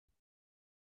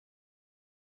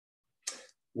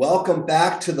Welcome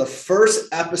back to the first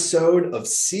episode of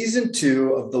season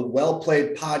 2 of the Well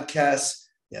Played podcast.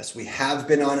 Yes, we have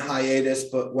been on hiatus,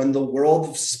 but when the world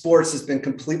of sports has been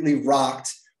completely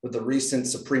rocked with the recent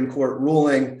Supreme Court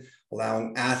ruling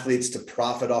allowing athletes to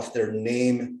profit off their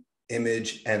name,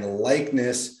 image, and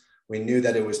likeness, we knew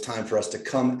that it was time for us to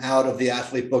come out of the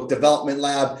Athlete Book Development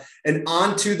Lab and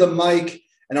onto the mic.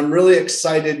 And I'm really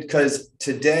excited because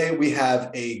today we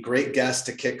have a great guest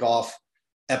to kick off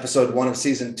episode 1 of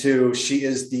season 2. She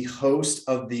is the host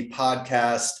of the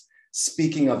podcast,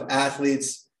 Speaking of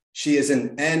Athletes. She is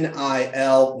an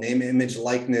NIL, name, image,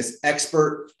 likeness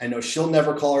expert. I know she'll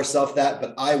never call herself that,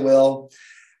 but I will.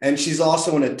 And she's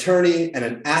also an attorney and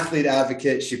an athlete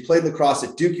advocate. She played lacrosse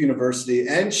at Duke University,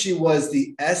 and she was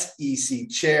the SAAC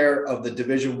chair of the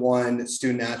Division I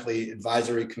Student Athlete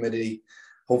Advisory Committee.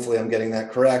 Hopefully I'm getting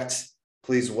that correct.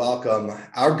 Please welcome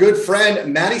our good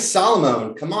friend, Maddie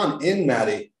Salamone. Come on in,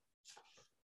 Maddie.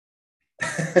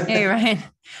 Hey, Ryan.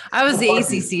 I was the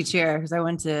ACC chair because I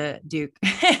went to Duke.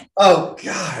 Oh,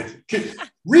 God.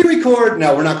 Re-record?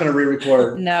 No, we're not going to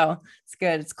re-record. No, it's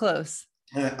good. It's close.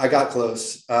 I got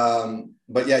close.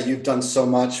 But yeah, you've done so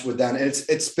much with that. And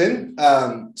it's been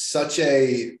such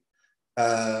a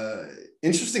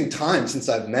interesting time since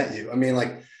I've met you. I mean,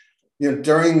 like,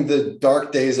 during the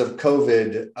dark days of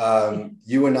COVID,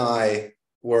 you and I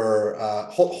were,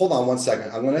 hold on one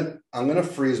second. I'm going to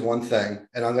freeze one thing,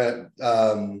 and I'm going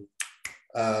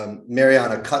to,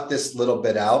 Mariana, cut this little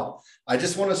bit out. I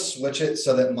just want to switch it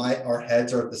so that our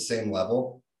heads are at the same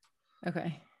level.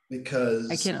 Okay.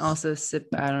 Because I can also sit,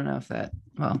 I don't know if that,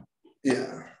 well,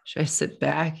 yeah. Should I sit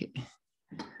back?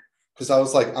 Because I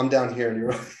was like, I'm down here and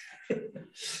you're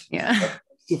yeah.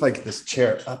 See if I get this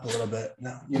chair up a little bit.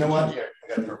 No, you know what? Here, I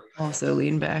got it perfect. Also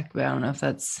lean back, but I don't know if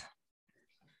that's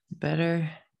better.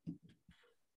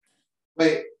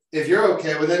 Wait, if you're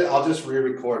okay with it, I'll just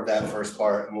re-record that first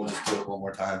part and we'll just do it one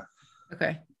more time.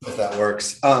 Okay. If that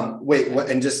works. Wait,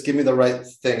 and just give me the right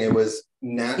thing. It was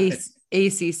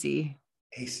ACC.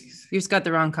 ACC. You just got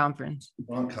the wrong conference.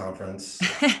 Wrong conference.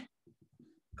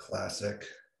 Classic.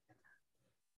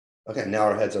 Okay, now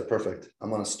our heads are perfect.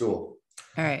 I'm on a stool.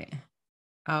 All right.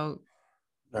 I'll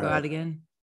go out again.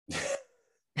 All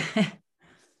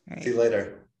right. See you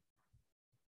later.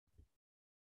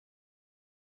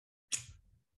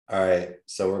 All right.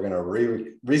 So we're going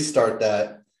to restart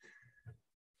that.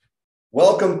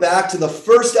 Welcome back to the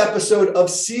first episode of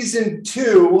season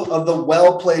 2 of the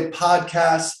Well Played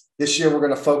podcast. This year, we're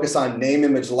going to focus on name,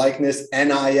 image, likeness,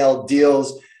 NIL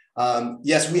deals.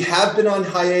 Yes, we have been on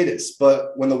hiatus,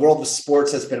 but when the world of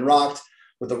sports has been rocked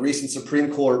with the recent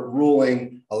Supreme Court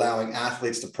ruling allowing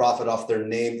athletes to profit off their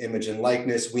name, image, and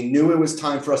likeness, we knew it was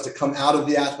time for us to come out of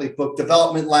the Athlete Book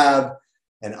Development Lab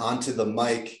and onto the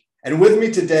mic. And with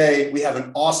me today, we have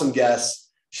an awesome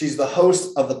guest. She's the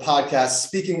host of the podcast,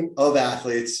 Speaking of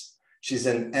Athletes. She's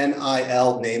an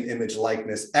NIL, name, image,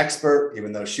 likeness expert,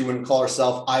 even though she wouldn't call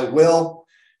herself I will.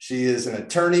 She is an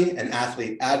attorney, an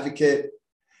athlete advocate,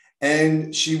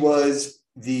 and she was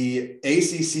the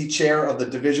ACC chair of the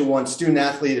Division I Student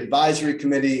Athlete Advisory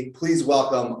Committee. Please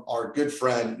welcome our good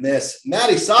friend, Miss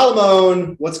Maddie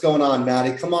Salamone. What's going on,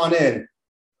 Maddie? Come on in.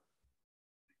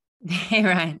 Hey,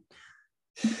 Ryan.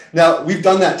 Now, we've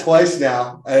done that twice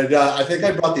now, and I think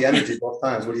I brought the energy both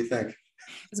times. What do you think?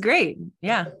 It's great.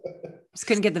 Yeah. Just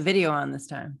couldn't get the video on this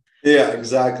time. Yeah,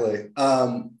 exactly.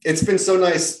 It's been so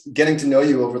nice getting to know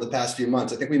you over the past few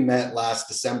months. I think we met last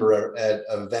December at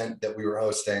an event that we were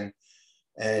hosting.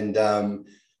 And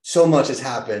so much has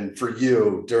happened for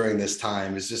you during this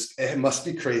time. It must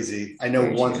be crazy. I know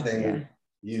one thing, yeah.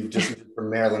 You've just moved from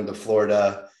Maryland to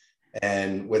Florida.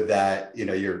 And with that, you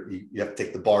have to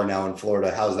take the bar now in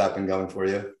Florida. How's that been going for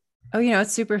you? Oh,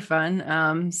 it's super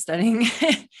fun. Studying.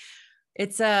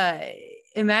 It's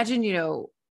imagine,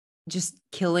 just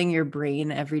killing your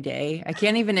brain every day. I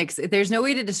can't even, there's no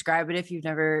way to describe it if you've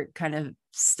never kind of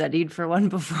studied for one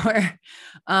before.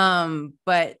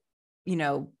 But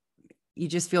you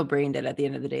just feel brain dead at the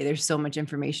end of the day. There's so much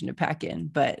information to pack in,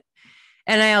 but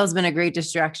NIL has been a great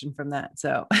distraction from that.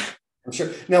 So I'm sure.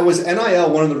 Now, was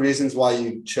NIL one of the reasons why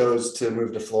you chose to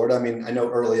move to Florida? I mean, I know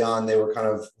early on they were kind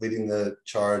of leading the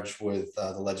charge with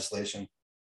the legislation.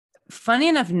 Funny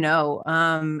enough, no.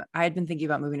 I had been thinking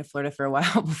about moving to Florida for a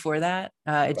while before that.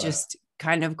 It just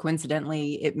kind of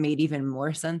coincidentally, it made even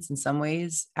more sense in some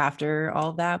ways after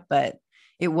all of that, but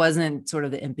it wasn't sort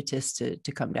of the impetus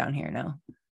to come down here now.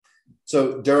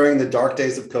 So during the dark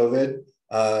days of COVID,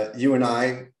 you and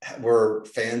I were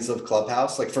fans of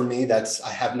Clubhouse. Like for me, I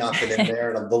have not been in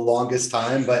there in the longest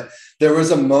time, but there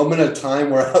was a moment of time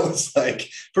where I was like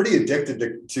pretty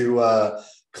addicted to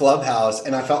Clubhouse.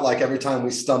 And I felt like every time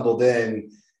we stumbled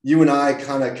in, you and I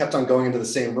kind of kept on going into the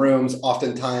same rooms.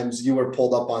 Oftentimes you were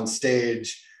pulled up on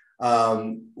stage.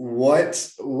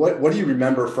 What do you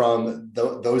remember from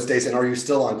those days? And are you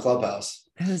still on Clubhouse?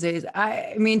 Those days,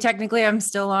 I mean, technically I'm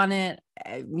still on it.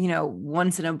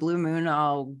 Once in a blue moon,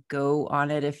 I'll go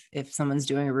on it if someone's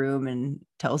doing a room and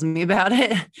tells me about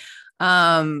it.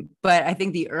 But I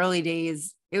think the early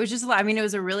days, it was just a lot. I mean, it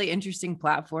was a really interesting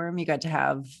platform. You got to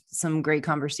have some great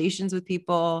conversations with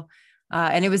people.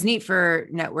 And it was neat for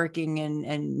networking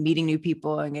and meeting new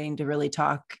people and getting to really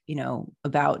talk,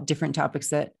 about different topics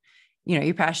that,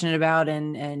 you're passionate about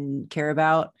and care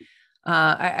about.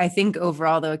 I think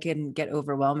overall, though, it can get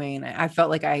overwhelming. I felt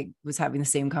like I was having the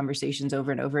same conversations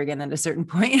over and over again at a certain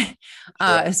point,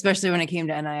 especially when it came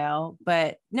to NIL.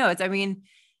 But no,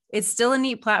 it's still a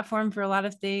neat platform for a lot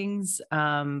of things.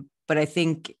 But I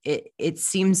think it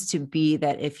seems to be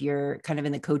that if you're kind of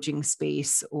in the coaching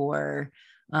space or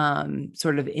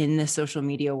sort of in the social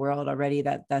media world already,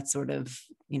 that's sort of,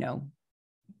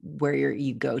 where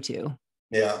you go to.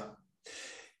 Yeah.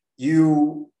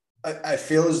 I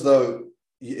feel as though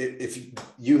if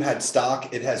you had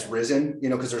stock, it has risen,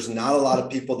 because there's not a lot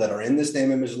of people that are in this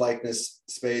name, image, likeness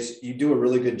space. You do a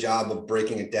really good job of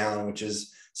breaking it down, which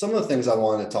is some of the things I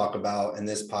wanted to talk about in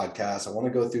this podcast. I want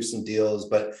to go through some deals,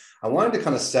 but I wanted to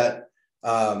kind of set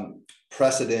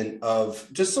precedent of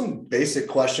just some basic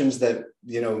questions that,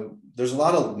 there's a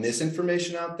lot of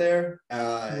misinformation out there.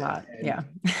 A lot, yeah.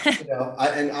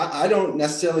 I don't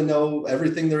necessarily know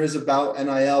everything there is about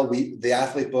NIL. The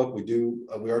athlete book,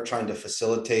 we are trying to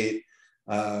facilitate,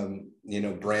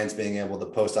 brands being able to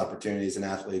post opportunities and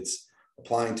athletes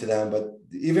applying to them. But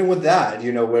even with that,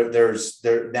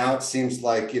 where now it seems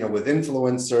like, with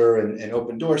influencer and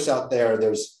open doors out there,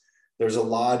 there's a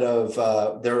lot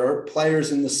of, there are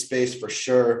players in the space for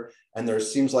sure. And there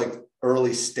seems like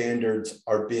early standards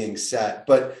are being set.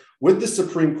 But with the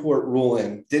Supreme Court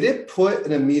ruling, did it put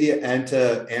an immediate end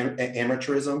to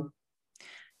amateurism?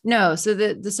 No. So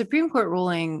the Supreme Court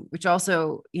ruling, which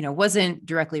also, wasn't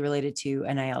directly related to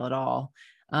NIL at all,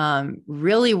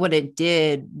 really what it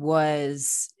did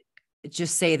was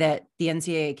just say that the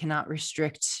NCAA cannot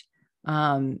restrict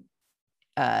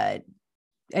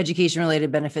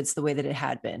education-related benefits the way that it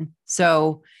had been.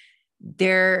 So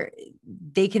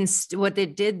what they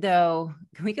did though,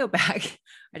 can we go back?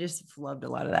 I just loved a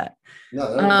lot of that.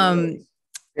 No,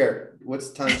 here,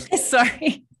 what's time?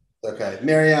 Sorry. Okay.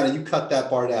 Mariana, you cut that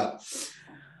part out.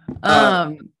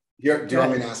 Do you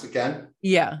want me to ask again?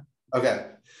 Yeah. Okay.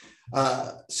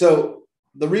 So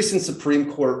the recent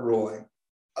Supreme Court ruling,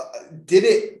 did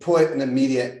it put an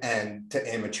immediate end to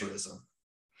amateurism?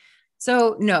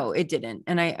 So no, it didn't.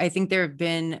 And I think there have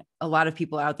been a lot of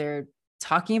people out there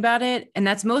talking about it. And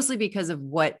that's mostly because of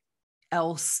what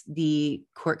else the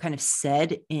court kind of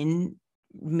said in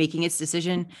making its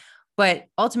decision. But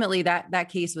ultimately that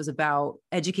case was about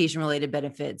education related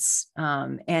benefits.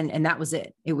 And that was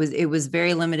it. It was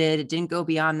very limited. It didn't go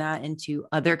beyond that into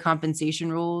other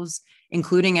compensation rules,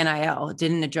 including NIL. It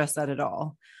didn't address that at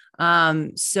all.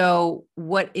 So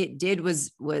what it did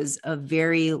was a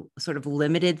very sort of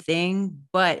limited thing,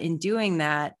 but in doing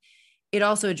that, it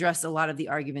also addressed a lot of the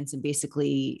arguments and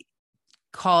basically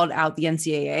called out the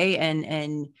NCAA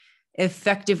and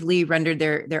effectively rendered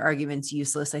their arguments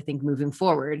useless, I think, moving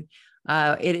forward.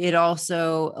 It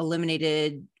also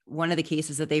eliminated one of the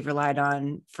cases that they've relied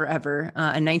on forever,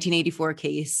 a 1984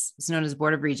 case. It's known as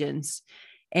Board of Regents.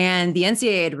 And the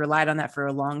NCAA had relied on that for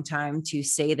a long time to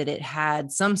say that it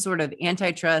had some sort of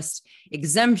antitrust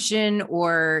exemption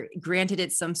or granted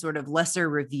it some sort of lesser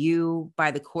review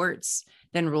by the courts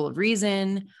than rule of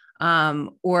reason,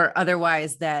 or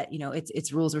otherwise that,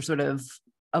 its rules were sort of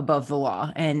above the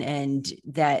law and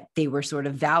that they were sort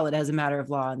of valid as a matter of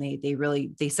law. And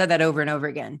they said that over and over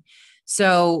again.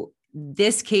 So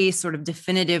this case sort of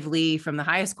definitively from the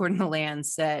highest court in the land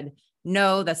said,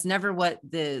 no, that's never what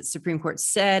the Supreme Court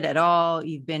said at all.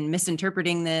 You've been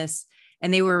misinterpreting this.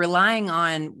 And they were relying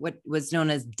on what was known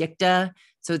as dicta.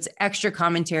 So it's extra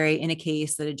commentary in a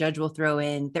case that a judge will throw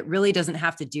in that really doesn't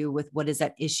have to do with what is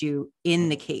at issue in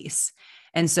the case.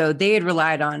 And so they had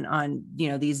relied on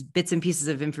these bits and pieces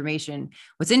of information.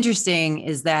 What's interesting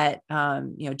is that,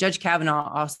 Judge Kavanaugh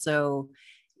also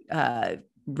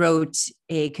wrote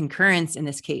a concurrence in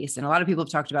this case. And a lot of people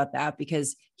have talked about that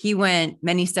because he went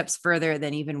many steps further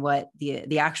than even what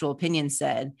the actual opinion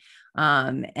said.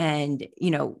 And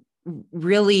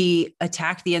really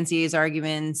attacked the NCAA's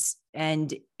arguments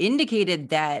and indicated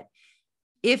that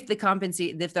if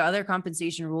the other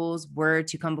compensation rules were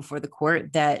to come before the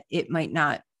court, that it might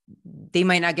not they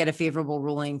might not get a favorable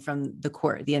ruling from the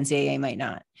court. The NCAA might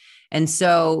not. And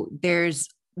so there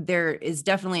is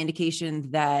definitely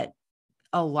indication that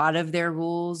a lot of their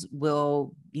rules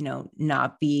will,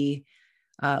 not be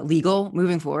legal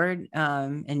moving forward.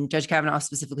 And Judge Kavanaugh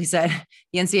specifically said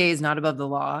the NCAA is not above the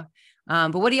law.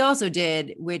 But what he also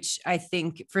did, which I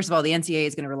think, first of all, the NCAA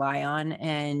is going to rely on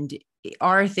and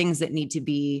are things that need to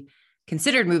be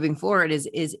considered moving forward,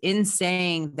 is in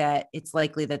saying that it's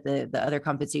likely that the other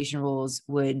compensation rules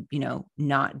would,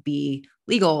 not be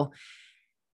legal.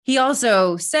 He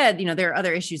also said, there are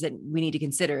other issues that we need to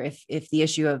consider. If the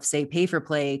issue of, say, pay for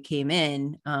play came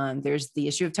in, there's the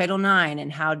issue of Title IX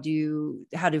and how do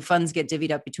funds get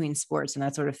divvied up between sports and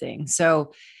that sort of thing.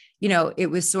 So, it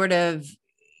was sort of,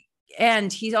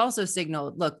 and he also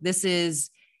signaled, look, this is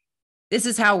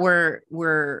how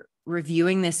we're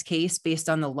reviewing this case based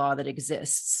on the law that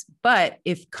exists. But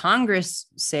if Congress,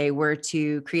 say, were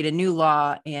to create a new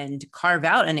law and carve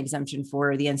out an exemption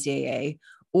for the NCAA,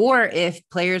 or if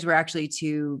players were actually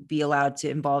to be allowed to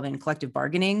involve in collective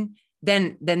bargaining,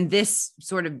 then this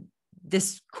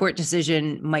court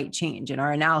decision might change and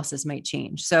our analysis might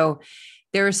change. So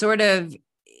there was sort of,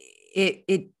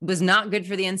 it was not good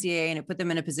for the NCAA, and it put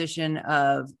them in a position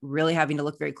of really having to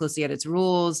look very closely at its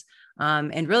rules,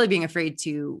 and really being afraid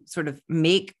to sort of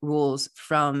make rules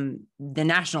from the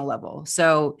national level.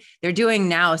 So they're doing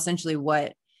now essentially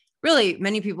what really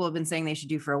many people have been saying they should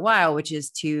do for a while, which is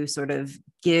to sort of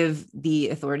give the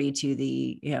authority to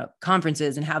the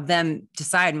conferences and have them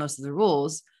decide most of the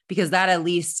rules, because that at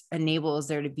least enables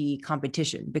there to be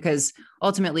competition, because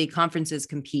ultimately conferences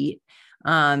compete.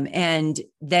 And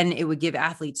then it would give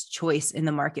athletes choice in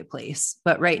the marketplace.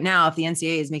 But right now, if the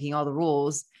NCAA is making all the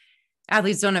rules,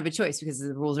 athletes don't have a choice because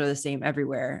the rules are the same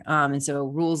everywhere. And so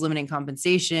rules limiting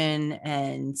compensation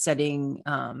and setting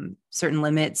certain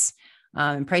limits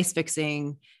and price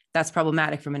fixing, that's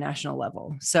problematic from a national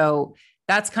level. So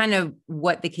that's kind of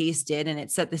what the case did. And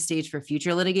it set the stage for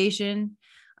future litigation,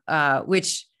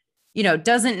 which,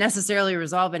 doesn't necessarily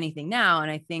resolve anything now.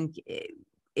 And I think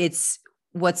it's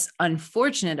what's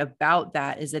unfortunate about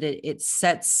that is that it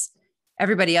sets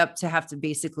everybody up to have to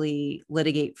basically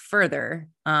litigate further.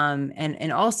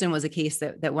 And Alston was a case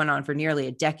that went on for nearly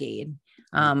a decade.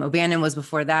 O'Bannon was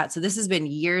before that. So this has been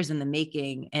years in the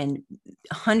making and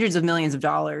hundreds of millions of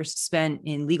dollars spent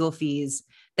in legal fees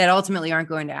that ultimately aren't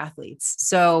going to athletes.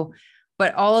 So,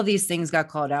 but all of these things got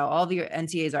called out. All the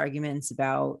NCAA's arguments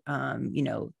about,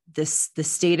 the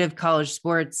state of college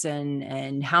sports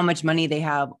and how much money they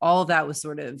have, all of that was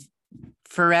sort of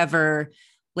forever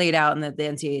laid out. And that the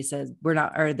NCAA says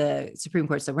the Supreme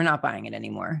Court said, we're not buying it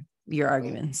anymore, your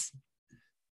arguments.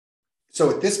 So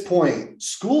at this point,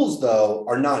 schools, though,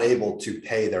 are not able to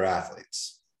pay their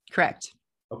athletes. Correct.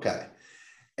 Okay.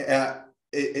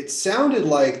 It sounded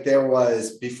like there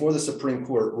was, before the Supreme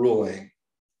Court ruling,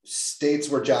 states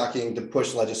were jockeying to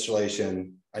push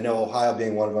legislation. I know Ohio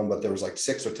being one of them, but there was like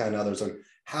 6 or 10 others. Like,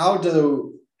 how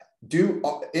do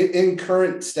in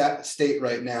current state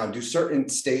right now, do certain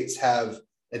states have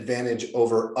advantage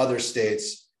over other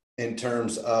states in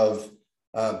terms of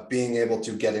being able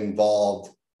to get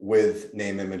involved with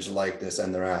name, image, likeness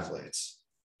and their athletes?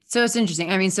 So it's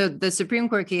interesting. I mean, so the Supreme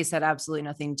Court case had absolutely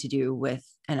nothing to do with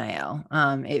NIL.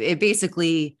 It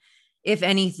basically, if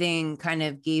anything, kind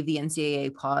of gave the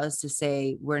NCAA pause to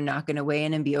say, we're not going to weigh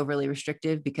in and be overly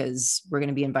restrictive because we're going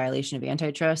to be in violation of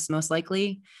antitrust, most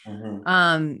likely. Mm-hmm.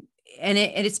 And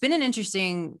it's been an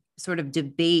interesting sort of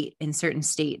debate in certain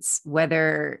states,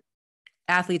 whether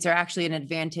athletes are actually an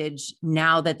advantage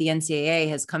now that the NCAA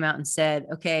has come out and said,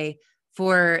 okay,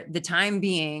 for the time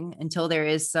being, until there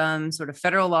is some sort of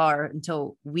federal law or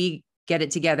until we get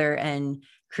it together and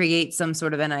create some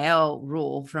sort of NIL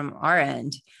rule from our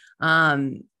end,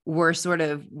 we're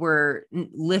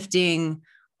lifting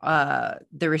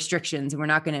the restrictions and we're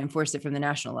not going to enforce it from the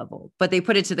national level. But they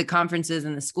put it to the conferences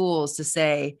and the schools to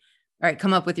say, all right,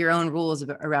 come up with your own rules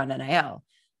around NIL.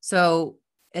 So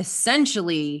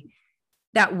essentially,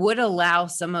 that would allow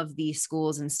some of the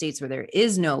schools and states where there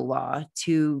is no law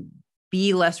to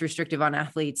be less restrictive on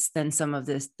athletes than some of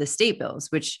the state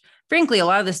bills, which frankly, a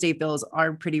lot of the state bills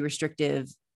are pretty restrictive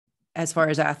as far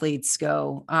as athletes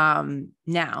go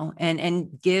now, and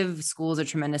give schools a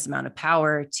tremendous amount of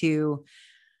power to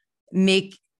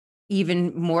make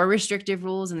even more restrictive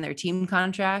rules in their team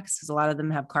contracts, because a lot of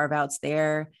them have carve outs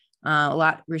there. A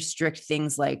lot restrict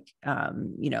things like,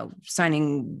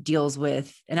 signing deals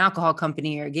with an alcohol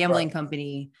company or a gambling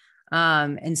company.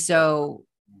 And so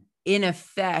in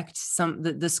effect,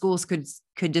 the schools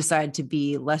could decide to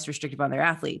be less restrictive on their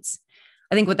athletes.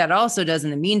 I think what that also does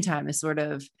in the meantime is sort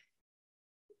of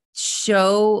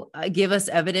give us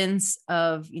evidence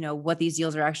of, what these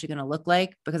deals are actually going to look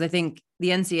like. Because I think the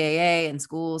NCAA and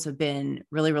schools have been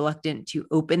really reluctant to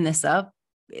open this up,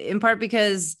 in part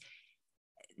because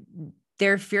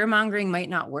their fear mongering might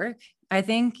not work. I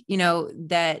think,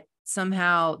 that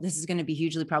somehow this is going to be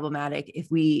hugely problematic if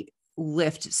we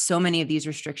lift so many of these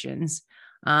restrictions,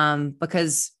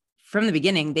 because from the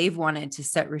beginning, they've wanted to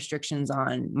set restrictions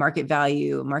on market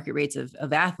value, market rates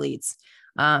of athletes,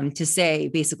 to say,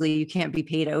 basically, you can't be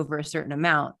paid over a certain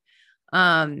amount,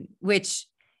 which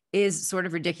is sort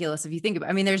of ridiculous if you think about it.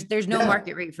 I mean, there's no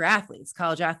market rate for athletes,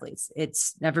 college athletes.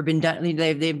 It's never been done. I mean,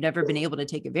 they've never been able to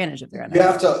take advantage of their NIL. You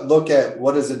have to look at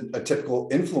what does a typical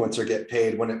influencer get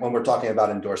paid when we're talking about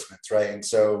endorsements, right? And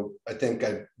so I think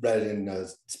I read in a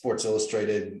Sports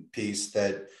Illustrated piece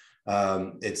that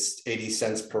it's 80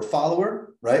 cents per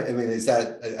follower, right? I mean, is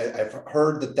that, I've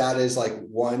heard that is like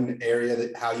one area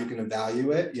that how you can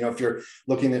evaluate, if you're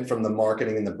looking at it from the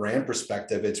marketing and the brand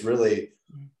perspective, it's really,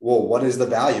 well, what is the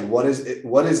value? What is it?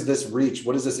 What is this reach?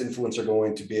 What is this influencer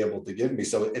going to be able to give me?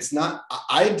 So it's not,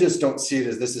 I just don't see it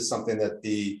as this is something that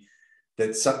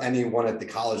anyone at the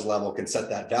college level can set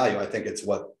that value. I think it's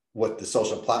what the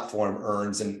social platform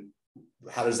earns, and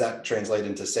how does that translate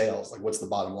into sales? Like, what's the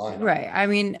bottom line? Right. I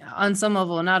mean, on some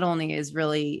level, not only is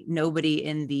really nobody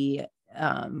in the,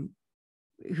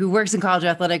 who works in college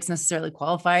athletics necessarily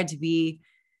qualified to be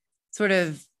sort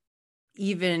of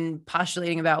even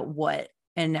postulating about what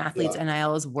an athlete's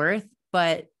NIL is worth,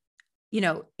 but,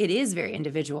 it is very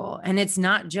individual, and it's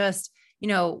not just,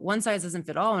 one size doesn't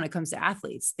fit all when it comes to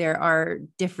athletes. There are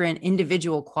different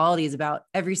individual qualities about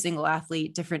every single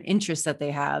athlete, different interests that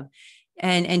they have,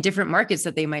 and different markets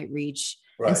that they might reach.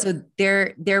 Right. And so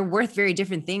they're worth very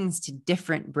different things to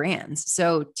different brands.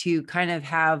 So to kind of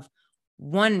have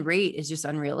one rate is just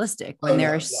unrealistic when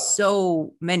there are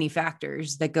so many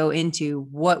factors that go into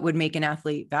what would make an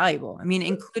athlete valuable. I mean,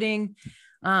 including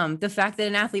the fact that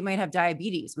an athlete might have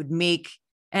diabetes would make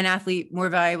an athlete more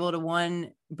valuable to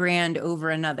one brand over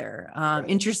another,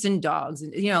 interest in dogs,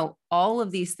 and, all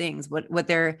of these things,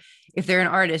 if they're an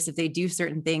artist, if they do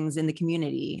certain things in the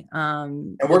community,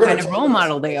 and what kind of role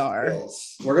model they are.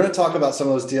 Deals. We're going to talk about some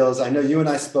of those deals. I know you and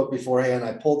I spoke beforehand.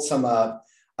 I pulled some up.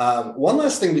 One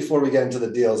last thing before we get into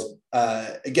the deals,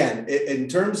 again, in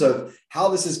terms of how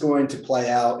this is going to play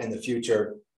out in the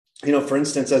future, for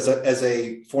instance, as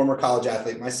a former college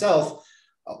athlete myself,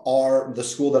 the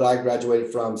school that I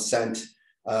graduated from sent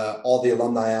all the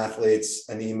alumni athletes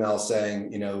an email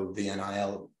saying, the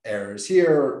NIL errors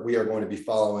here, we are going to be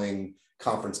following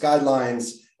conference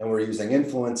guidelines, and we're using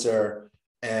influencer.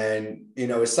 And,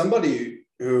 as somebody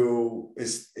who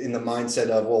is in the mindset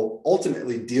of, well,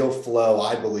 ultimately deal flow,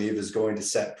 I believe, is going to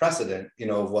set precedent,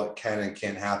 of what can and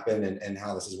can't happen and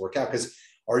how this is work out. Because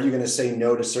are you going to say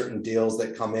no to certain deals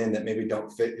that come in that maybe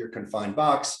don't fit your confined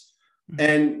box?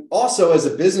 And also, as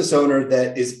a business owner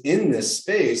that is in this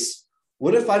space,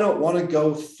 what if I don't want to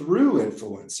go through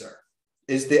influencer?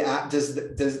 Isn't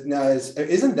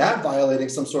that violating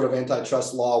some sort of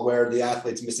antitrust law where the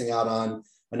athlete's missing out on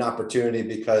an opportunity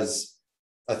because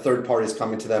a third party is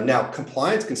coming to them? Now,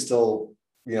 compliance can still,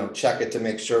 check it to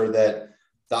make sure that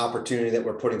the opportunity that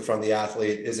we're putting from the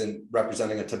athlete isn't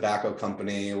representing a tobacco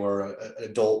company or an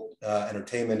adult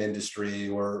entertainment industry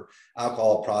or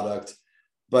alcohol product.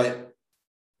 But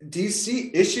do you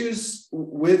see issues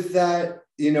with that,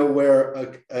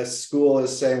 where a school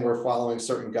is saying we're following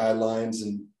certain guidelines,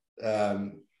 and,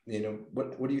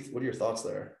 what are your thoughts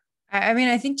there? I mean,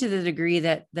 I think to the degree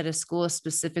that a school is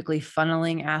specifically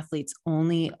funneling athletes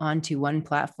only onto one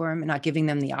platform and not giving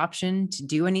them the option to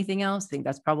do anything else, I think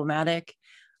that's problematic.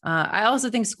 I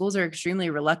also think schools are extremely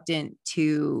reluctant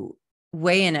to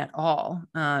weigh in at all.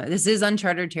 This is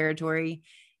uncharted territory,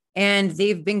 and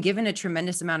they've been given a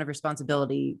tremendous amount of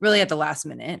responsibility really at the last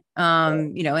minute.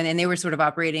 And they were sort of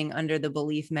operating under the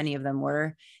belief, many of them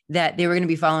were, that they were going to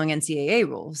be following NCAA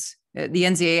rules. The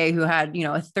NCAA, who had, a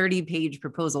 30-page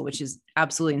proposal, which is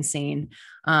absolutely insane,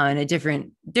 and a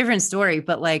different story.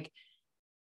 But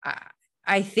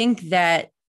I think that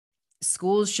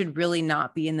schools should really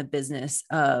not be in the business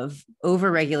of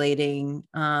over-regulating.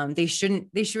 They really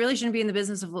shouldn't be in the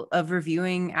business of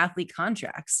reviewing athlete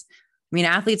contracts. I mean,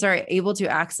 athletes are able to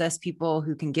access people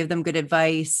who can give them good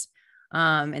advice,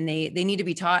 and they need to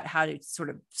be taught how to sort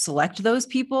of select those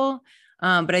people.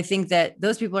 But I think that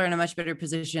those people are in a much better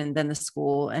position than the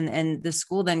school, and the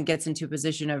school then gets into a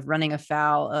position of running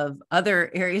afoul of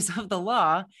other areas of the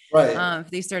law, right?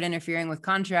 If they start interfering with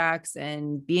contracts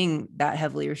and being that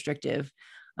heavily restrictive.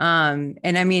 And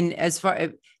I mean,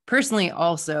 personally,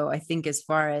 also, I think as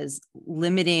far as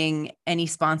limiting any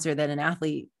sponsor that an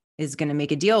athlete is going to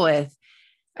make a deal with,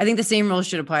 I think the same rules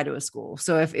should apply to a school.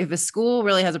 So if a school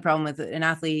really has a problem with an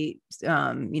athlete,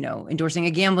 endorsing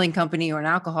a gambling company or an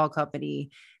alcohol company,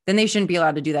 then they shouldn't be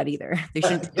allowed to do that either. They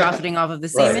shouldn't be profiting off of the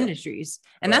same industries.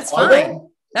 And that's fine.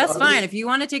 That's fine. If you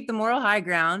want to take the moral high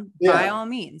ground, by all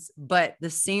means, but the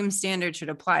same standard should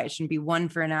apply. It shouldn't be one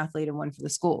for an athlete and one for the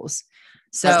schools.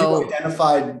 So have you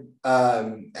identified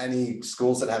any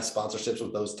schools that have sponsorships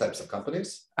with those types of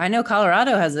companies? I know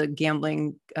Colorado has a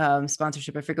gambling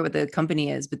sponsorship. I forget what the company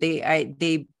is, but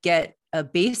they get a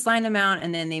baseline amount,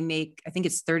 and then they make, I think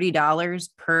it's $30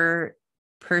 per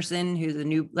person who's a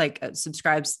new,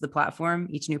 subscribes to the platform,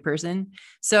 each new person.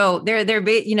 So they're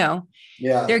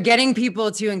getting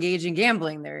people to engage in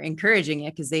gambling. They're encouraging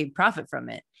it because they profit from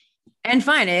it. And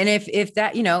fine. And if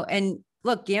that, and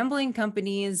look, gambling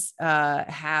companies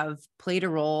have played a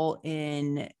role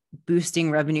in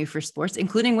boosting revenue for sports,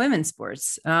 including women's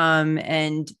sports.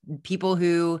 And people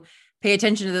who pay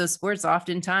attention to those sports,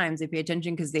 oftentimes they pay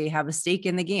attention because they have a stake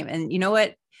in the game. And you know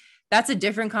what? That's a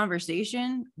different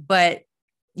conversation. But,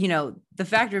 the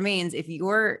fact remains, if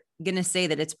you're going to say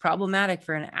that it's problematic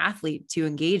for an athlete to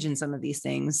engage in some of these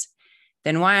things,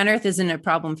 then why on earth isn't it a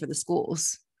problem for the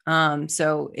schools?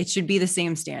 So it should be the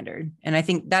same standard. And I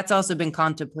think that's also been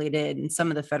contemplated in some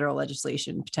of the federal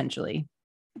legislation potentially.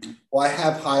 Well, I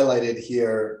have highlighted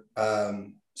here.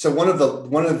 So one of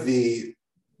the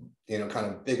kind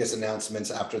of biggest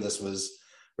announcements after this was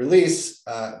released,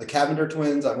 the Cavender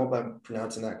twins, I hope I'm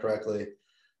pronouncing that correctly,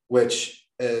 which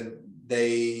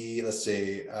they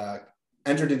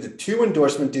entered into 2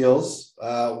 endorsement deals,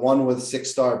 one with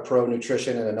 6-Star Pro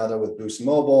Nutrition and another with Boost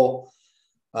Mobile.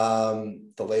 The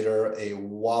later a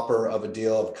whopper of a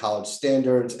deal of College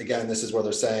Standards. Again, this is where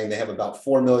they're saying they have about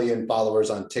 4 million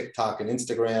followers on TikTok and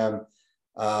Instagram.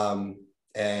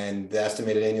 And the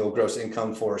estimated annual gross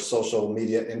income for a social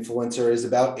media influencer is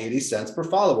about 80 cents per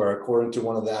follower, according to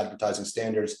one of the advertising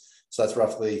standards. So that's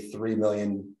roughly $3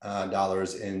 million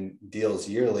in deals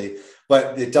yearly.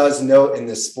 But it does note in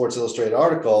this Sports Illustrated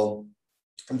article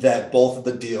that both of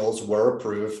the deals were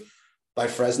approved by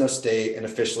Fresno State and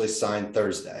officially signed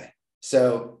Thursday.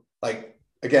 So,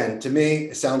 again, to me,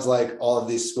 it sounds like all of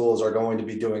these schools are going to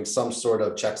be doing some sort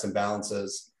of checks and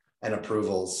balances and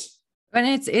approvals. And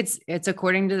it's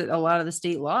according to a lot of the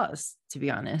state laws, to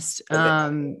be honest.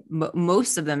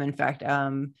 Most of them, in fact,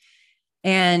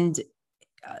 and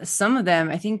some of them,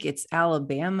 I think it's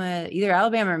Alabama, either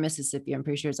Alabama or Mississippi. I'm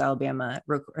pretty sure it's Alabama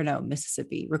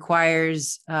Mississippi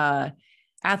requires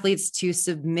athletes to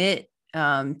submit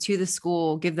to the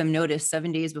school, give them notice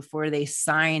 7 days before they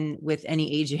sign with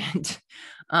any agent,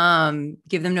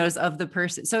 give them notice of the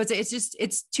person. So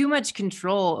it's too much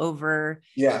control over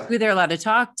who they're allowed to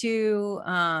talk to.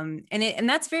 And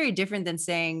that's very different than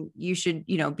saying you should,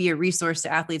 be a resource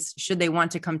to athletes should they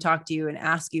want to come talk to you and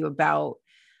ask you about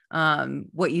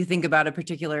what you think about a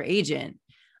particular agent.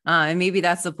 And maybe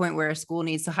that's the point where a school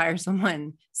needs to hire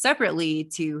someone separately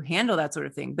to handle that sort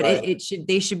of thing. But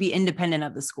they should be independent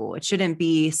of the school. It shouldn't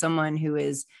be someone who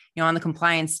is, on the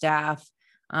compliance staff,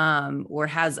 or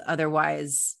has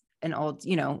otherwise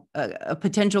a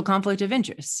potential conflict of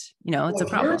interest. It's a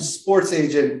problem. You're a sports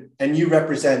agent and you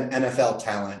represent NFL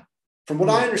talent. From what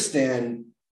I understand,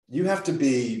 you have to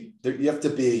be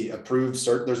approved.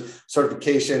 There's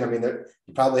certification. I mean,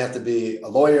 you probably have to be a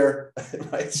lawyer,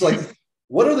 right? It's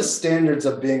what are the standards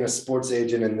of being a sports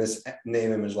agent in this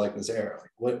name, image, likeness era?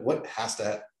 What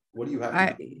do you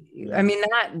have to do? I mean,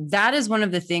 that is one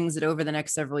of the things that over the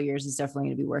next several years is definitely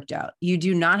going to be worked out. You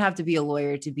do not have to be a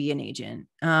lawyer to be an agent.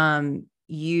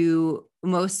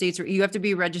 Most states, you have to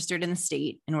be registered in the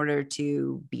state in order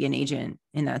to be an agent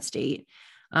in that state.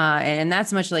 And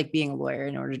that's much like being a lawyer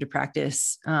in order to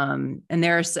practice. And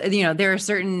there are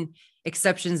certain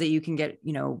exceptions that you can get,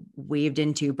 waived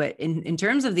into, but in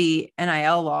terms of the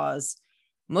NIL laws,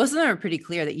 most of them are pretty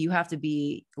clear that you have to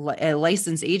be a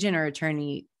licensed agent or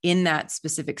attorney in that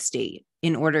specific state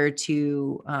in order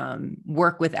to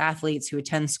work with athletes who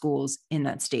attend schools in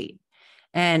that state.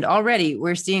 And already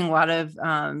we're seeing a lot of,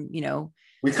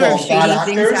 we call shady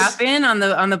things happen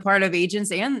on the part of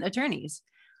agents and attorneys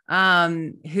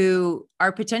who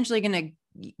are potentially going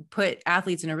to put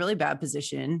athletes in a really bad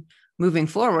position moving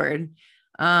forward,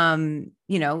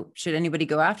 should anybody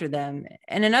go after them.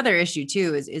 And another issue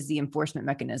too is the enforcement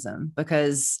mechanism,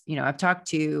 because, I've talked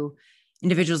to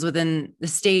individuals within the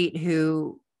state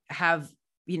who have,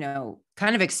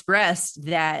 kind of expressed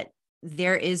that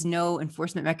there is no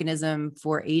enforcement mechanism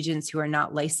for agents who are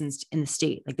not licensed in the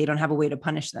state. Like they don't have a way to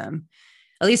punish them.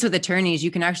 At least with attorneys,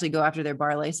 you can actually go after their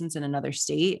bar license in another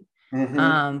state.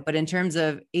 Mm-hmm. But in terms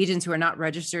of agents who are not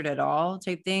registered at all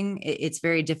type thing, it's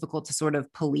very difficult to sort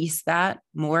of police that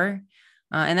more.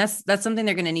 And that's something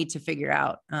they're going to need to figure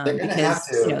out. They're going to because, have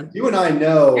to. You and I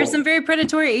know there's some very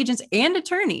predatory agents and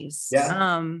attorneys.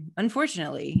 Yeah.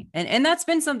 Unfortunately. And that's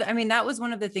been something, I mean, that was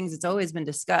one of the things that's always been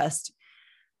discussed,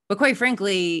 but quite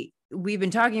frankly, we've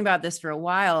been talking about this for a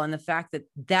while. And the fact that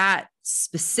that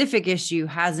specific issue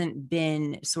hasn't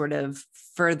been sort of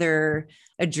further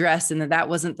addressed, and that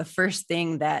wasn't the first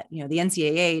thing that, the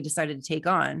NCAA decided to take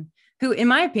on, who, in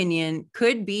my opinion,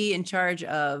 could be in charge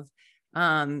of,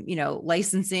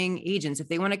 licensing agents if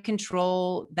they want to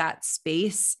control that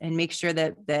space and make sure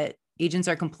that agents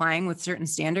are complying with certain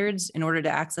standards in order to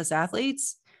access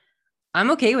athletes.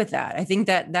 I'm okay with that. I think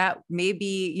that may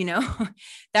be,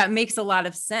 that makes a lot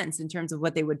of sense in terms of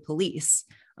what they would police.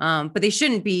 But they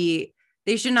should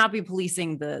not be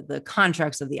policing the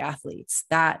contracts of the athletes.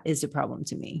 That is a problem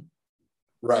to me.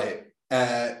 Right.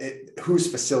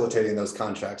 Who's facilitating those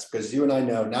contracts? Because you and I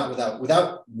know, not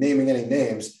without naming any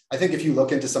names, I think if you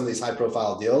look into some of these high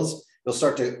profile deals, you'll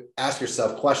start to ask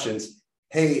yourself questions.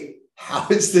 Hey, how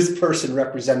is this person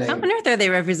representing? How on earth are they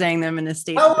representing them in a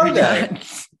state? How are they?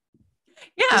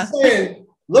 Yeah. Just saying,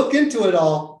 look into it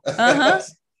all.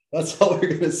 That's all we're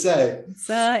going to say.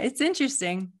 It's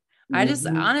interesting. I just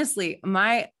honestly,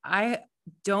 I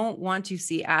don't want to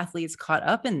see athletes caught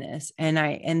up in this.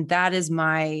 And that's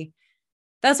my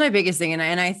biggest thing.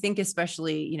 And I think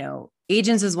especially,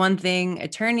 agents is one thing,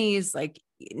 attorneys,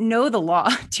 know the law.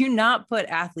 Do not put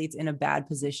athletes in a bad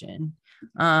position.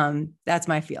 That's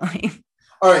my feeling.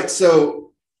 All right.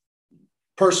 So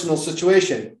personal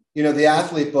situation, the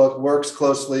athlete book works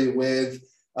closely with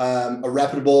a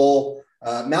reputable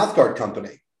mouthguard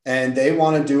company, and they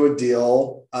want to do a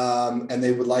deal, and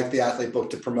they would like the athlete book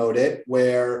to promote it,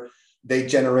 where they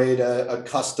generate a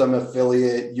custom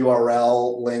affiliate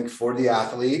URL link for the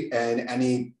athlete, and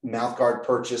any mouthguard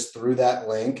purchase through that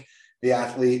link, the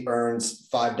athlete earns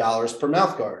 $5 per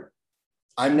mouthguard.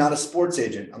 I'm not a sports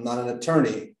agent. I'm not an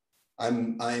attorney.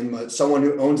 I'm someone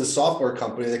who owns a software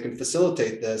company that can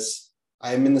facilitate this.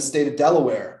 I'm in the state of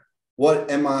Delaware.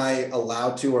 What am I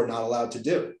allowed to or not allowed to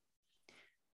do?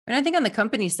 And I think on the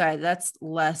company side, that's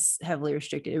less heavily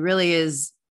restricted. It really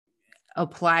is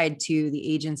applied to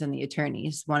the agents and the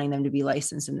attorneys wanting them to be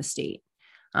licensed in the state.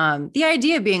 The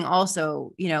idea being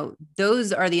also,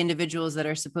 those are the individuals that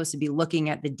are supposed to be looking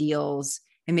at the deals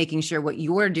and making sure what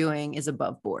you're doing is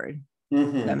above board.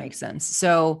 If that makes sense.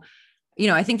 So,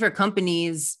 I think for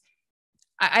companies,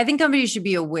 I think companies should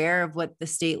be aware of what the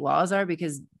state laws are,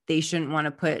 because they shouldn't want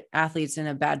to put athletes in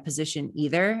a bad position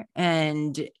either.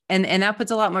 And that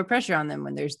puts a lot more pressure on them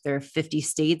when there are 50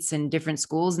 states and different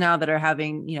schools now that are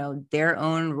having, their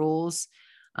own rules.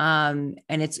 And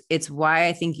it's why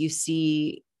I think you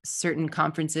see certain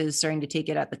conferences starting to take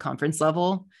it at the conference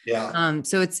level. Yeah.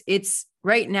 So it's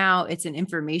right now it's an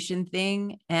information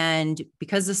thing. And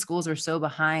because the schools are so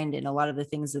behind in a lot of the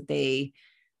things that they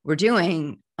were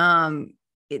doing,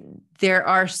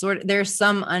 there's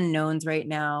some unknowns right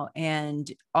now, and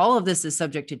all of this is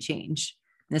subject to change.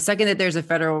 And the second that there's a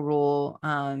federal rule,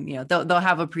 they'll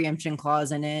have a preemption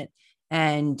clause in it,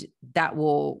 and that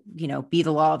will, be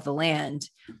the law of the land.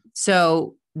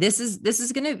 So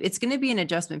it's going to be an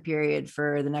adjustment period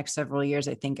for the next several years,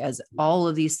 I think, as all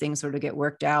of these things sort of get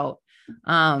worked out.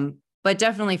 But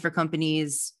definitely for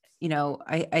companies,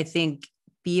 I think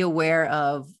be aware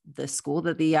of the school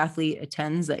that the athlete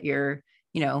attends that you're,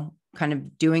 kind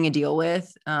of doing a deal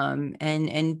with,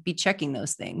 and be checking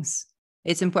those things.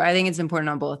 It's important. I think it's important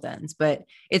on both ends, but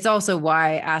it's also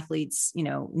why athletes,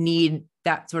 need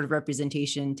that sort of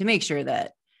representation to make sure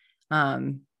that,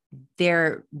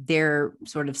 they're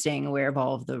sort of staying aware of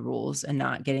all of the rules and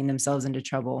not getting themselves into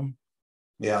trouble.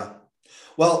 Yeah.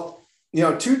 Well,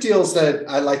 two deals that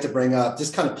I'd like to bring up,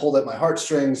 just kind of pulled at my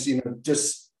heartstrings,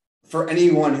 just for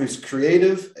anyone who's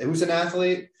creative, who's an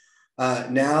athlete.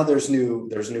 Now there's new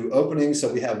openings.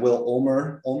 So we have Will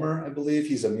Ulmer, I believe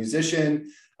he's a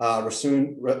musician,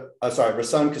 Rasun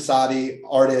Kasadi,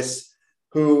 artist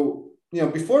who,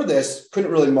 before this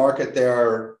couldn't really market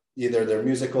either their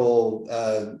musical,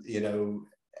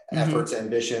 efforts,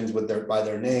 ambitions by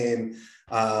their name,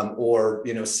 or,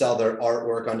 sell their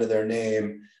artwork under their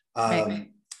name. Right.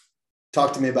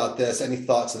 Talk to me about this. Any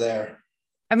thoughts there?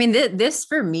 I mean, this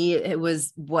for me, it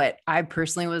was what I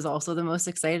personally was also the most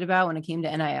excited about when it came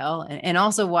to NIL, and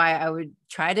also why I would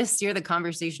try to steer the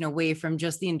conversation away from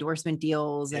just the endorsement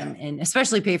deals and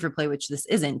especially pay for play, which this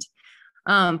isn't.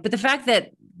 But the fact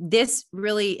that this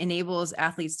really enables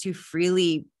athletes to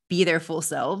freely be their full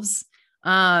selves.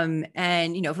 And,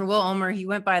 for Will Ulmer, he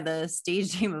went by the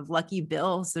stage name of Lucky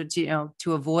Bill. So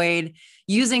to avoid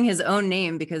using his own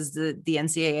name because the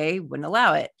NCAA wouldn't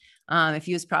allow it. if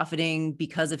he was profiting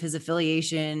because of his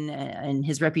affiliation and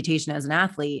his reputation as an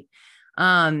athlete.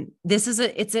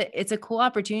 It's a cool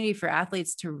opportunity for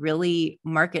athletes to really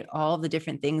market all the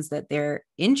different things that they're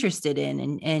interested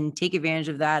in and take advantage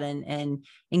of that and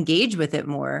engage with it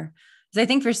more. Because I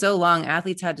think for so long,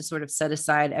 athletes had to sort of set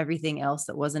aside everything else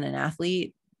that wasn't an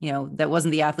athlete, that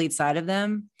wasn't the athlete side of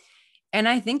them. And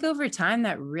I think over time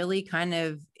that really kind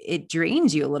of, it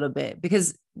drains you a little bit,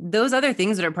 because those other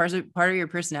things that are part of your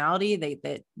personality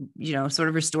that sort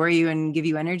of restore you and give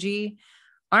you energy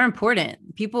are important.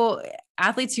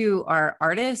 Athletes who are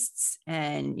artists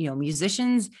and,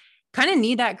 musicians kind of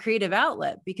need that creative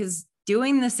outlet, because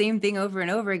doing the same thing over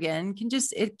and over again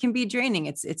it can be draining.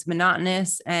 It's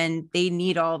monotonous, and they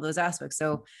need all of those aspects.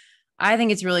 So I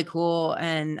think it's really cool,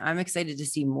 and I'm excited to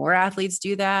see more athletes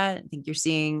do that. I think you're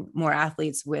seeing more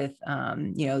athletes with,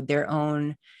 their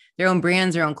own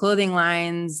brands, their own clothing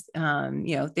lines.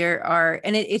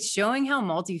 It's showing how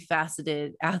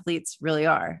multifaceted athletes really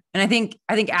are. And I think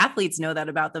athletes know that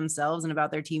about themselves and about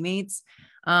their teammates.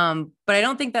 But I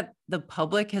don't think that the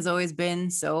public has always been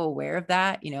so aware of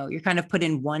that. You're kind of put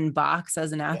in one box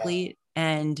as an athlete,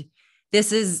 and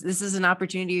this is an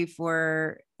opportunity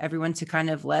for everyone to kind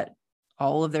of let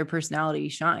all of their personality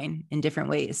shine in different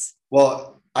ways.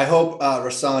 Well, I hope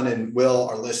Rasan and Will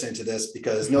are listening to this,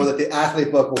 because know that the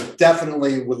Athlete Book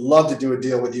would love to do a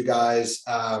deal with you guys,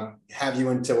 have you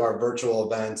into our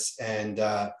virtual events, and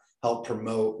help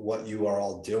promote what you are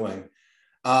all doing.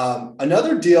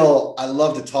 Another deal I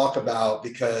love to talk about,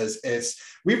 because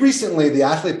the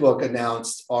Athlete Book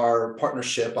announced our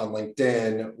partnership on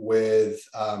LinkedIn with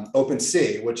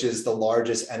OpenSea, which is the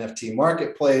largest NFT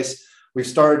marketplace. We've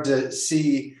started to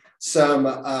see some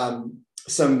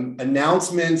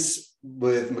announcements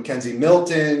with Mackenzie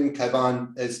Milton,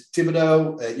 Kayvon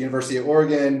Thibodeau at University of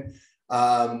Oregon,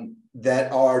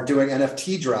 that are doing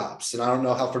NFT drops. And I don't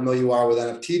know how familiar you are with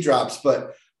NFT drops,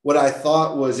 but what I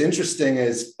thought was interesting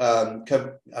is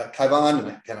Kayvon, and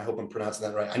again, I hope I'm pronouncing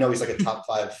that right. I know he's like a top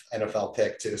 5 NFL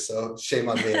pick too, so shame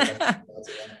on me.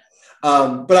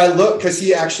 But I look, because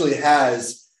he actually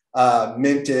has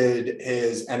minted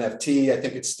his NFT. I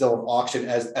think it's still an auction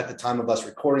at the time of us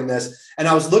recording this. And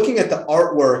I was looking at the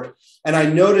artwork, and I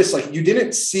noticed you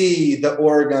didn't see the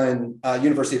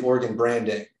University of Oregon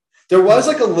branding. There was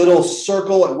a little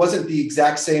circle. It wasn't the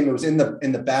exact same. It was in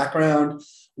the background.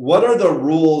 What are the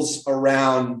rules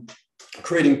around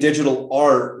creating digital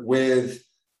art with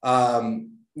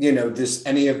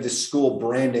any of the school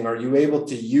branding? Are you able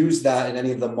to use that in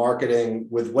any of the marketing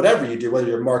with whatever you do, whether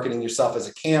you're marketing yourself as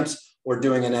a camps or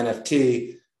doing an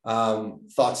NFT?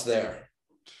 Thoughts there?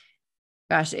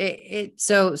 Gosh,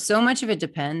 so much of it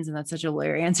depends, and that's such a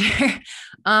lawyer answer.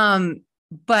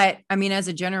 But I mean, as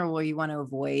a general rule, you want to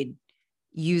avoid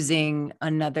using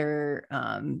another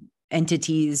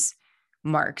entity's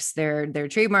marks, their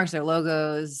trademarks, their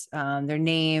logos, their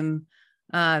name.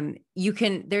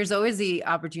 There's always the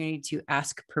opportunity to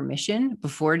ask permission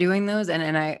before doing those.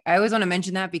 And I always want to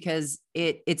mention that, because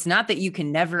it's not that you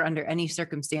can never under any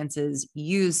circumstances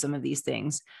use some of these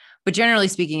things, but generally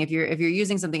speaking, if you're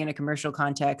using something in a commercial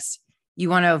context, you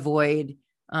want to avoid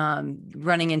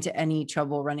running into any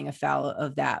trouble running afoul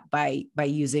of that by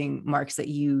using marks that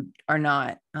you are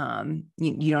not,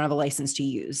 you don't have a license to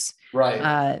use.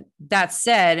 Right. That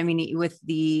said, I mean, with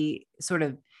the sort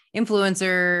of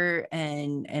influencer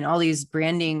and all these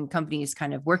branding companies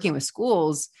kind of working with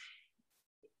schools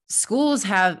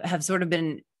have sort of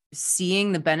been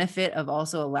seeing the benefit of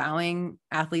also allowing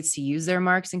athletes to use their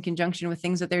marks in conjunction with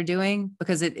things that they're doing,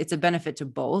 because it's a benefit to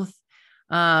both.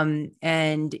 And,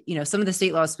 some of the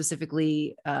state laws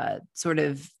specifically sort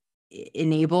of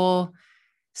enable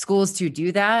schools to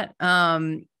do that.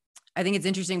 I think it's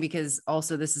interesting, because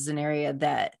also this is an area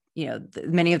that,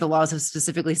 many of the laws have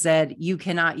specifically said you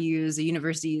cannot use a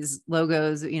university's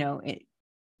logos,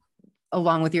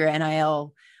 along with your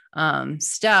NIL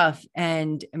stuff.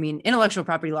 And I mean, intellectual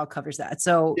property law covers that.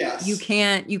 So yes.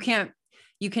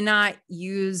 you cannot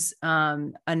use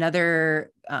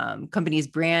another company's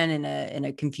brand in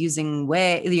a confusing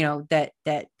way,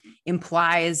 that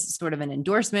implies sort of an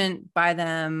endorsement by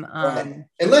them. Right.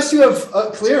 Unless you have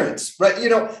clearance, right?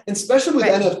 Especially with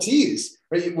NFTs,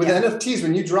 right? With NFTs,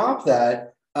 when you drop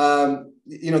that,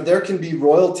 there can be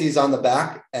royalties on the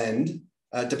back end,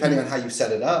 depending on how you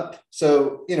set it up.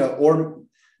 So, or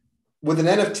with an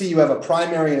NFT, you have a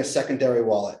primary and a secondary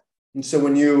wallet. And so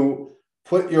when you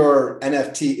put your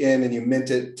NFT in and you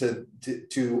mint it to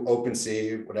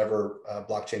OpenSea, whatever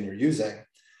blockchain you're using,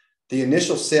 the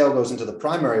initial sale goes into the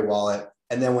primary wallet.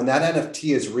 And then when that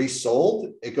NFT is resold,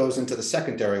 it goes into the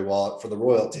secondary wallet for the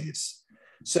royalties.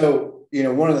 So,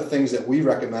 one of the things that we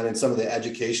recommend in some of the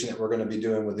education that we're going to be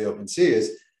doing with the Open Sea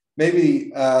is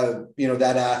maybe,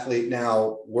 that athlete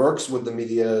now works with the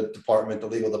media department, the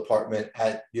legal department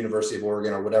at University of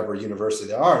Oregon or whatever university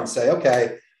they are, and say,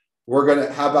 okay,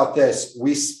 how about this?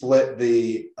 We split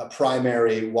the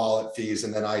primary wallet fees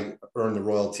and then I earn the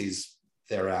royalties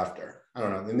thereafter. I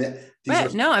don't know.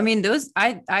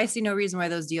 I see no reason why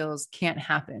those deals can't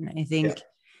happen. I think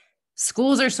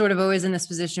schools are sort of always in this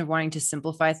position of wanting to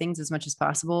simplify things as much as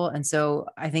possible. And so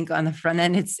I think on the front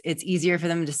end, it's easier for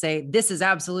them to say, this is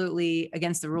absolutely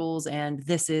against the rules and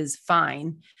this is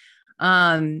fine.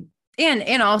 And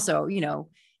also,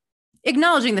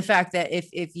 acknowledging the fact that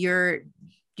if you're,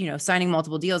 signing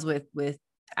multiple deals with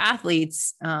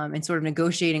athletes and sort of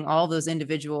negotiating all those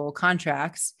individual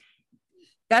contracts,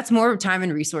 that's more time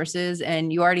and resources.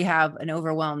 And you already have an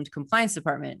overwhelmed compliance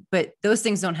department, but those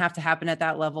things don't have to happen at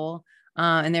that level.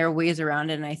 And there are ways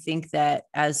around it. And I think that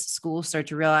as schools start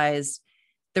to realize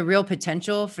the real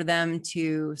potential for them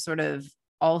to sort of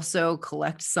also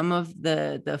collect some of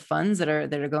the funds that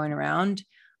are going around,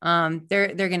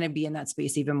 they're going to be in that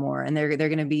space even more. And they're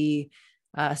going to be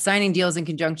signing deals in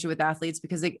conjunction with athletes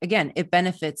because it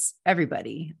benefits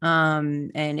everybody.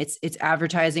 And it's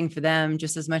advertising for them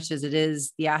just as much as it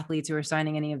is the athletes who are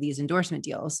signing any of these endorsement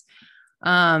deals.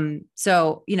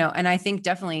 So, and I think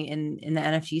definitely in the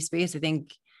NFT space, I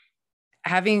think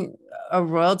having a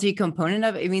royalty component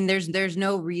of it, there's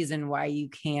no reason why you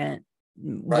can't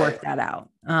work that out.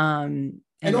 And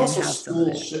also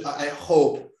schools should, I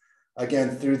hope,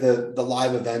 again, through the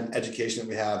live event education that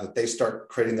we have, that they start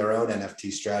creating their own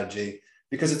NFT strategy,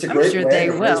 because it's a great way. They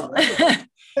will.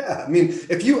 Yeah.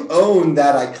 If you own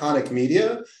that iconic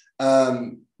media,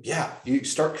 you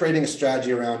start creating a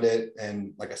strategy around it.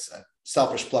 And like I said,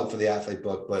 selfish plug for the athlete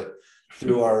book, but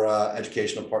through our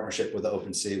educational partnership with the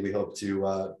Open Sea, we hope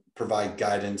to provide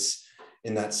guidance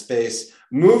in that space.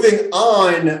 Moving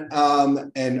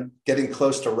on and getting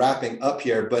close to wrapping up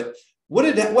here, but what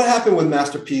happened with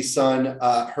Master P's son,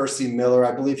 Hersey Miller?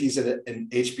 I believe he's at an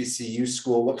HBCU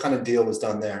school. What kind of deal was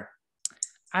done there?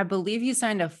 I believe he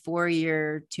signed a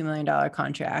 4-year, $2 million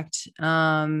contract.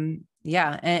 And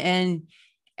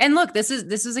look, this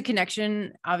is a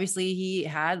connection. Obviously, he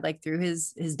had through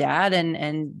his dad,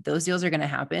 and those deals are going to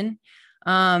happen.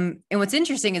 And what's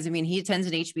interesting is, he attends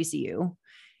an HBCU.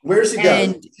 Where does he go?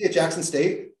 Is he at Jackson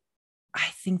State? I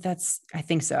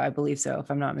think so. I believe so, if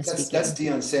I'm not mistaken. That's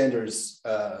Deion Sanders.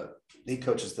 He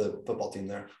coaches the football team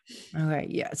there. Okay.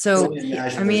 Yeah. So, going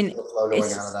out of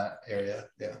that area.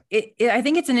 Yeah. I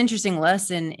think it's an interesting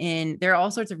lesson there are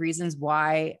all sorts of reasons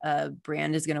why a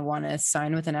brand is going to want to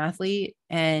sign with an athlete.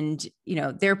 And,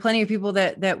 there are plenty of people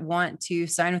that want to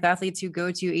sign with athletes who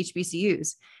go to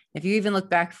HBCUs. If you even look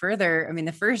back further,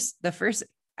 the first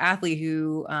athlete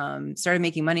who started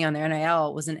making money on their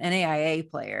NIL was an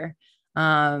NAIA player.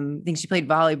 I think she played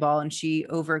volleyball, and she,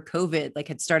 over COVID,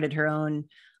 had started her own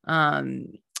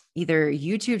either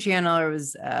YouTube channel or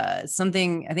was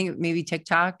something, I think maybe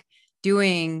TikTok,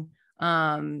 doing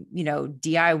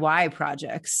DIY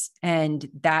projects, and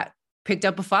that picked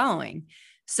up a following.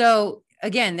 So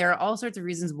again, there are all sorts of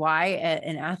reasons why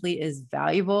an athlete is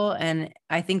valuable. And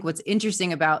I think what's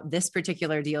interesting about this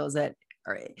particular deal is that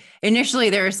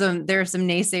initially there are some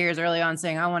naysayers early on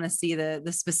saying, I want to see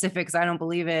the specifics. I don't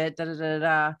believe it.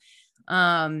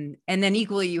 And then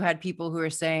equally, you had people who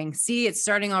are saying, see, it's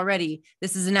starting already.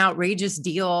 This is an outrageous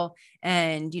deal.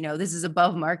 And, this is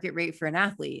above market rate for an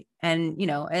athlete. And,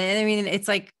 it's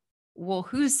well,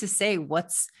 who's to say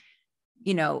what's,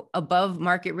 above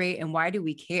market rate, and why do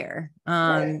we care?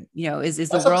 Right. Is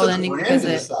the world ending because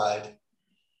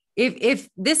if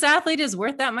this athlete is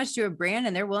worth that much to a brand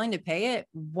and they're willing to pay it,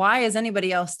 why is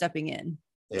anybody else stepping in?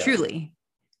 Yeah. Truly,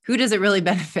 who does it really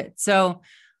benefit? So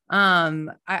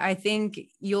I think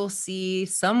you'll see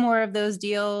some more of those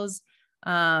deals.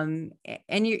 And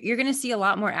you're going to see a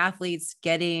lot more athletes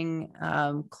getting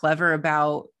clever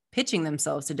about pitching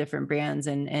themselves to different brands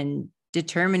and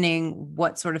determining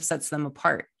what sort of sets them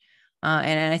apart.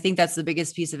 And I think that's the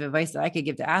biggest piece of advice that I could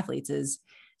give to athletes is,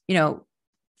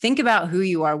 think about who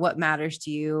you are, what matters to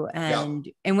you. And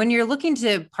when you're looking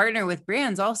to partner with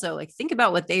brands also, think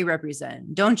about what they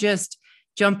represent. Don't just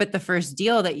jump at the first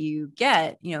deal that you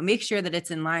get, make sure that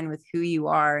it's in line with who you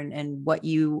are and what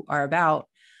you are about.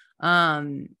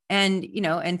 And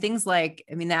things like,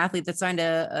 the athlete that signed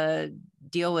a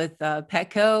deal with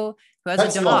Petco, who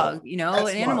has a dog, an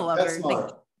animal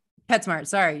lover. PetSmart.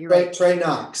 Sorry. You're right. Trey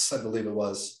Knox, I believe it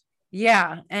was.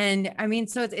 Yeah. And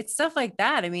so it's stuff like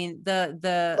that.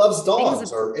 The loves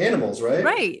dogs or animals, right?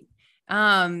 Right.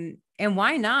 And And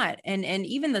why not? And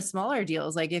even the smaller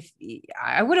deals, like if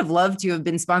I would have loved to have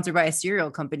been sponsored by a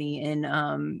cereal company in,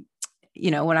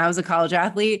 when I was a college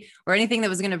athlete, or anything that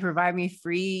was going to provide me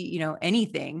free,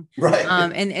 anything. Right.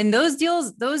 And those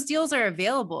deals are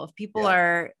available. If people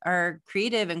are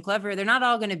creative and clever, they're not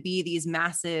all going to be these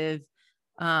massive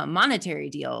monetary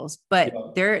deals, but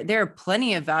there are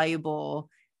plenty of valuable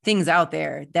things out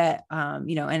there that,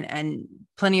 and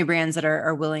plenty of brands that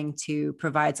are willing to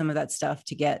provide some of that stuff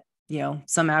to get,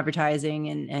 some advertising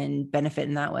and benefit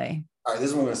in that way. All right,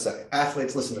 this is what I'm going to say.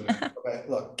 Athletes, listen to me. Okay,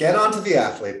 look, get onto the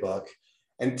athlete book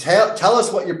and tell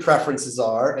us what your preferences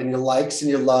are and your likes and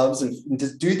your loves, and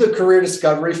just do the career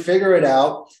discovery, figure it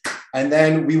out. And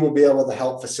then we will be able to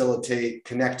help facilitate,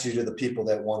 connect you to the people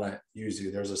that want to use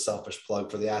you. There's a selfish plug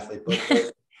for the athlete book.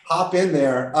 Hop in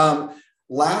there.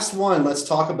 Last one, let's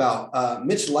talk about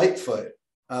Mitch Lightfoot,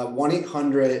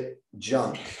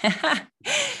 1-800-JUNK.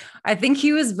 I think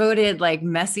he was voted like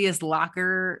messiest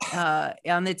locker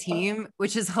on the team,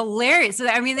 which is hilarious. So,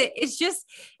 I mean, it's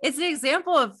an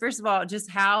example of, first of all, just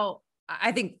how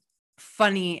I think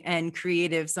funny and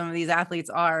creative some of these athletes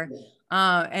are.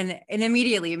 And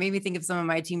immediately it made me think of some of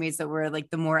my teammates that were like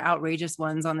the more outrageous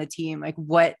ones on the team, like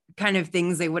what kind of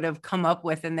things they would have come up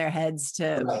with in their heads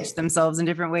to push themselves in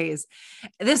different ways.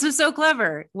 This was so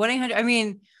clever. 1-800. I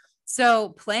mean, so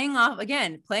playing off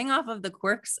of the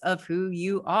quirks of who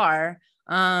you are,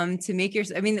 to make your,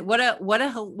 I mean, what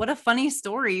a funny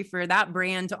story for that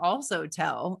brand to also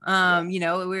tell.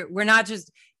 We're not just,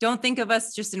 don't think of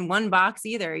us just in one box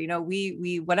either,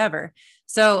 we whatever.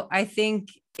 So I think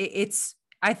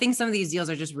I think some of these deals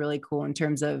are just really cool in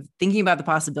terms of thinking about the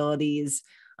possibilities,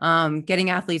 getting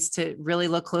athletes to really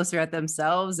look closer at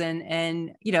themselves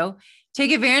and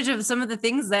take advantage of some of the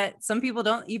things that some people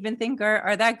don't even think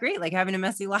are that great, like having a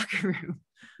messy locker room.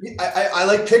 I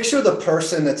like picture the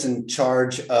person that's in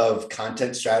charge of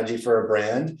content strategy for a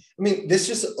brand. I mean, this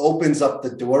just opens up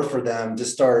the door for them to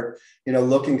start,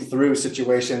 looking through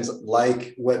situations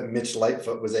like what Mitch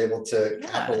Lightfoot was able to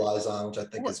capitalize on, which I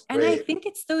think is great. And I think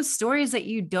it's those stories that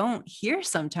you don't hear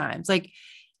sometimes. Like,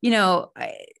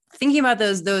 thinking about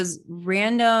those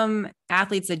random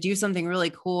athletes that do something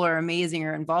really cool or amazing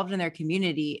or involved in their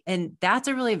community. And that's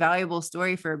a really valuable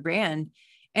story for a brand.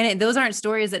 And those aren't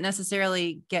stories that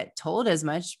necessarily get told as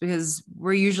much because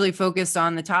we're usually focused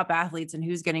on the top athletes and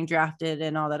who's getting drafted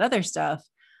and all that other stuff.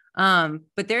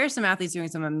 But there are some athletes doing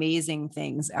some amazing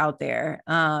things out there.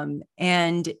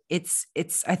 And it's,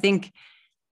 I think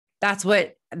that's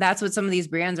what some of these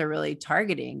brands are really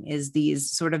targeting, is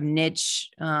these sort of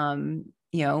niche,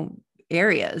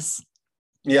 areas.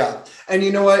 Yeah. And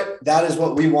you know what? That is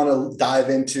what we want to dive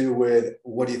into with,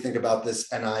 what do you think about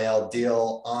this NIL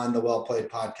deal on the Well Played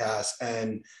podcast?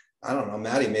 And I don't know,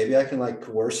 Maddie, maybe I can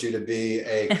coerce you to be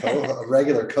a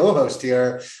regular co-host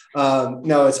here.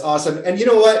 No, it's awesome. And you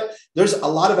know what? There's a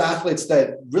lot of athletes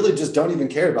that really just don't even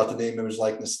care about the name, image,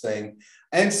 likeness thing.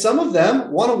 And some of them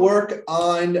want to work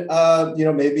on,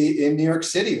 maybe in New York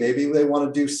City, maybe they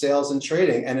want to do sales and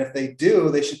trading. And if they do,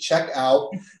 they should check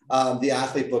out the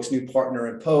Athlete Book's new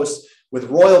partner in post with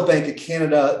Royal Bank of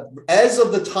Canada. As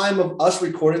of the time of us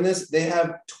recording this, they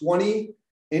have 20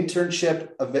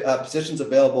 internship positions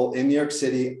available in New York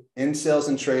City in sales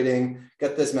and trading.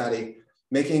 Get this, Maddie,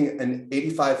 making an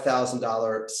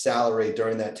 $85,000 salary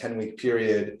during that 10-week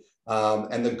period.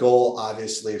 And the goal,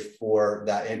 obviously, for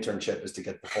that internship is to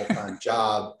get the full-time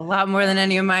job. A lot more than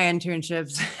any of my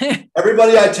internships.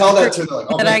 Everybody I tell that to, they're like,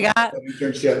 "Oh, that I got an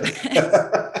internship."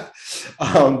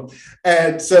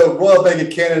 And so Royal Bank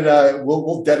of Canada,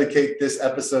 we'll dedicate this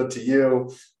episode to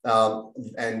you,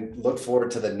 and look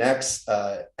forward to the next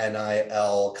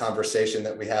NIL conversation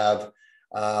that we have,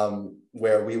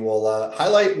 where we will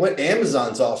highlight what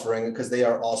Amazon's offering, because they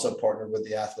are also partnered with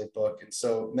the Athlete Book. And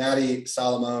so, Maddie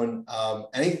Salamone,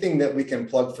 anything that we can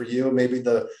plug for you? Maybe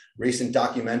the recent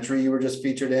documentary you were just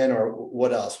featured in, or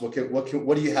what else? What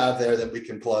do you have there that we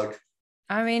can plug?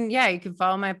 I mean, yeah, you can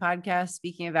follow my podcast,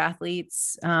 Speaking of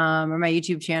Athletes, or my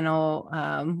YouTube channel,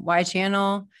 Y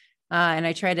Channel. And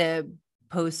I try to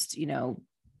post,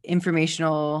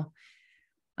 informational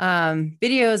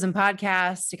videos and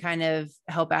podcasts to kind of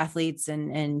help athletes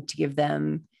and to give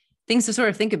them things to sort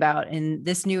of think about in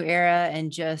this new era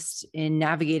and just in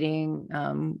navigating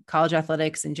college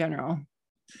athletics in general.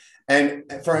 And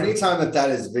for any time that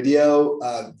is video,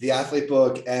 the Athlete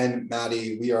Book and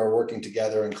Maddie, we are working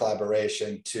together in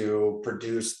collaboration to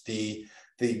produce the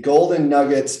golden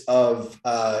nuggets of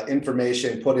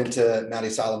information put into Maddie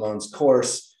Salamone's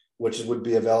course, which would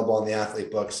be available on the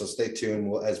Athlete Book. So stay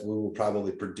tuned, as we will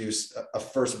probably produce a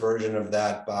first version of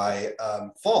that by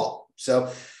fall. So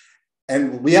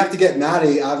And we have to get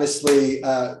Maddie, obviously,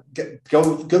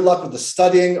 good luck with the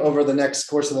studying over the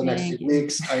course of the next few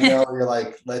weeks. I know you're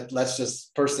like, let's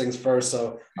just first things first.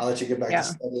 So I'll let you get back to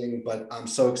studying, but I'm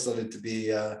so excited to be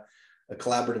a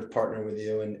collaborative partner with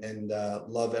you and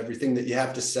love everything that you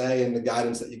have to say and the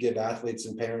guidance that you give athletes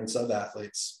and parents of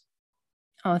athletes.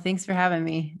 Oh, thanks for having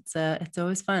me. It's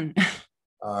always fun.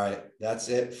 All right. That's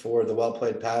it for the Well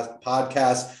Played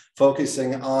podcast,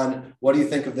 focusing on what do you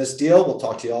think of this deal? We'll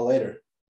talk to you all later.